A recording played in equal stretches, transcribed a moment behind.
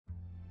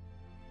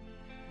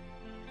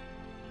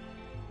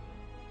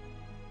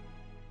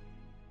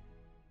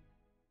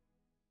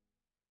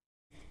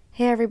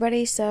Hey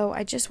everybody, so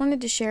I just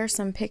wanted to share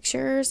some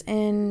pictures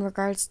in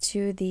regards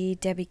to the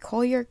Debbie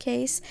Collier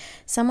case.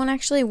 Someone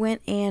actually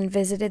went and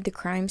visited the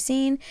crime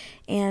scene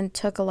and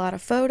took a lot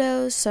of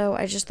photos, so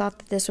I just thought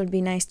that this would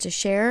be nice to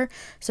share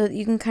so that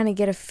you can kind of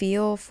get a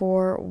feel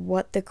for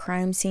what the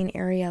crime scene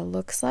area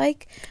looks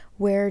like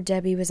where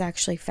Debbie was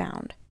actually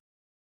found.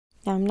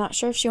 Now, I'm not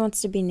sure if she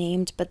wants to be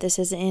named, but this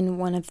is in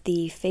one of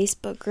the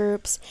Facebook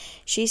groups.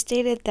 She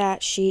stated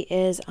that she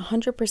is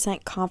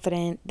 100%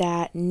 confident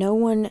that no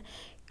one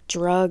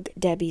drug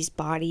Debbie's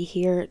body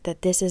here,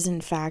 that this is in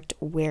fact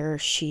where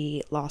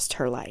she lost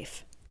her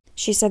life.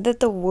 She said that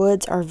the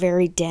woods are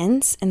very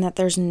dense and that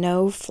there's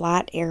no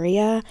flat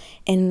area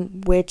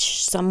in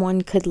which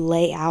someone could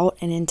lay out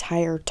an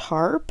entire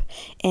tarp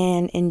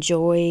and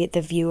enjoy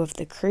the view of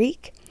the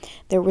creek.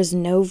 There was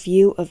no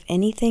view of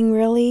anything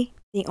really.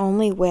 The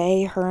only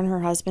way her and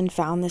her husband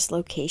found this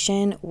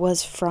location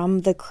was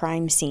from the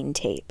crime scene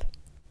tape.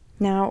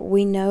 Now,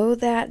 we know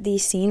that the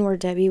scene where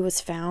Debbie was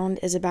found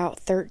is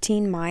about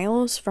 13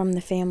 miles from the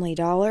Family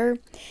Dollar,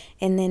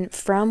 and then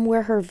from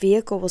where her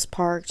vehicle was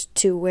parked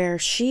to where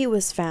she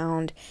was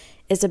found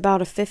is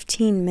about a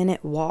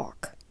 15-minute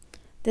walk.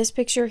 This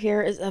picture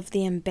here is of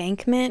the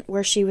embankment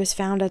where she was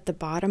found at the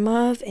bottom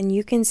of, and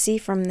you can see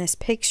from this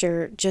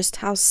picture just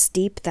how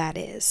steep that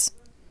is.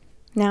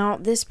 Now,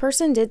 this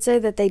person did say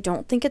that they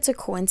don't think it's a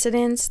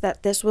coincidence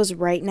that this was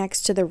right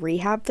next to the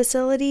rehab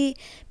facility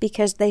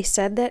because they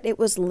said that it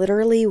was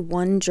literally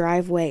one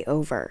driveway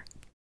over.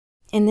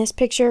 In this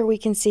picture, we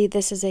can see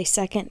this is a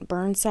second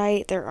burn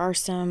site. There are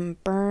some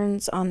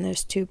burns on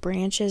those two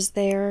branches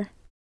there.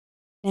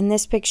 In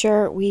this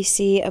picture, we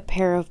see a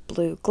pair of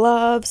blue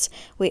gloves.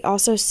 We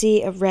also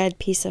see a red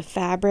piece of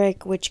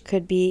fabric, which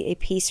could be a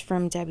piece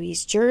from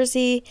Debbie's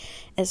jersey,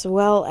 as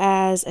well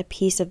as a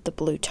piece of the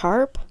blue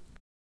tarp.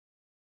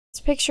 This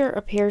picture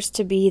appears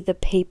to be the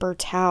paper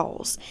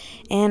towels,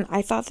 and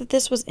I thought that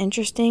this was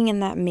interesting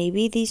in that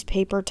maybe these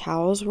paper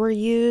towels were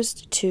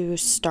used to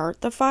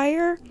start the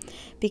fire,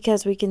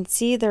 because we can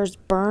see there's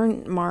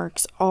burn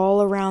marks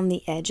all around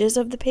the edges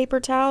of the paper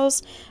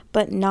towels,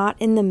 but not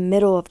in the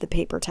middle of the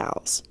paper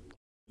towels.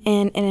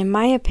 And in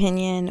my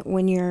opinion,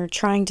 when you're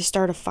trying to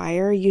start a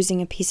fire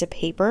using a piece of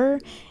paper,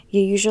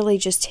 you usually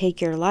just take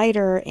your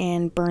lighter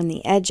and burn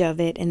the edge of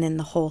it, and then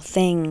the whole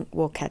thing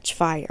will catch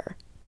fire.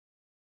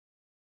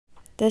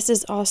 This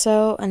is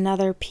also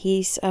another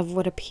piece of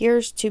what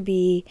appears to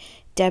be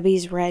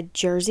Debbie's red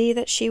jersey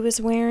that she was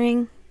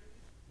wearing.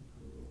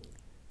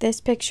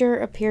 This picture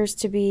appears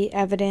to be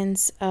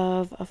evidence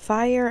of a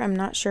fire. I'm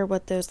not sure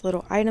what those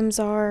little items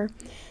are.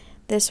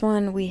 This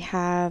one we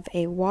have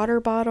a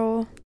water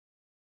bottle.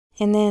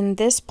 And then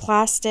this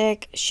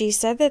plastic, she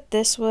said that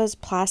this was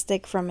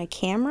plastic from a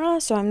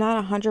camera, so I'm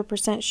not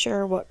 100%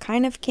 sure what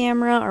kind of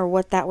camera or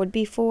what that would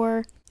be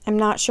for. I'm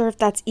not sure if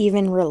that's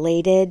even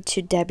related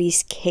to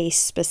Debbie's case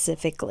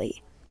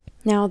specifically.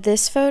 Now,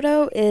 this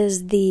photo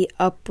is the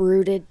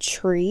uprooted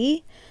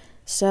tree.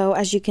 So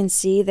as you can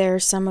see,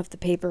 there's some of the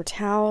paper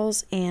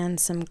towels and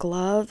some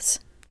gloves.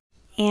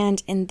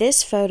 And in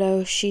this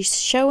photo, she's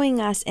showing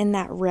us in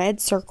that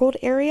red circled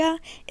area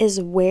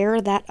is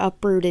where that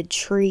uprooted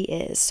tree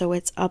is. So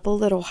it's up a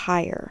little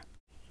higher.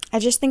 I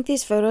just think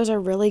these photos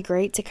are really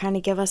great to kind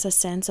of give us a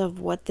sense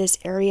of what this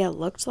area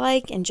looked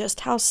like and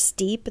just how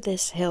steep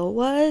this hill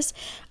was.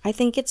 I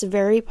think it's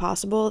very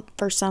possible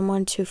for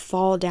someone to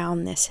fall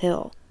down this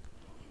hill.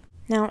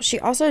 Now, she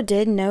also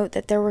did note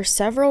that there were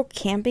several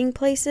camping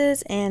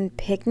places and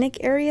picnic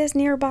areas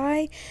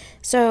nearby,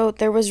 so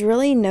there was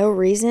really no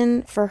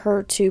reason for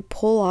her to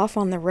pull off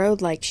on the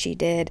road like she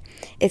did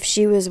if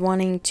she was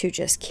wanting to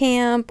just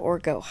camp or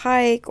go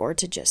hike or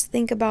to just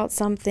think about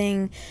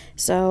something.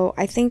 So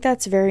I think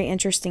that's very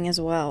interesting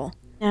as well.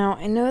 Now,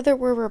 I know there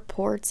were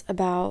reports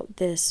about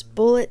this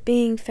bullet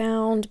being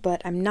found,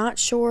 but I'm not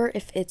sure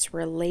if it's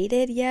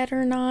related yet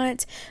or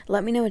not.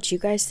 Let me know what you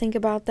guys think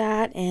about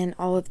that and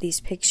all of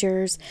these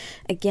pictures.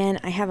 Again,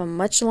 I have a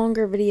much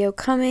longer video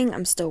coming.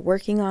 I'm still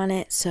working on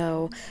it,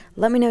 so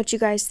let me know what you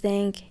guys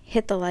think.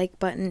 Hit the like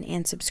button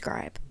and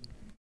subscribe.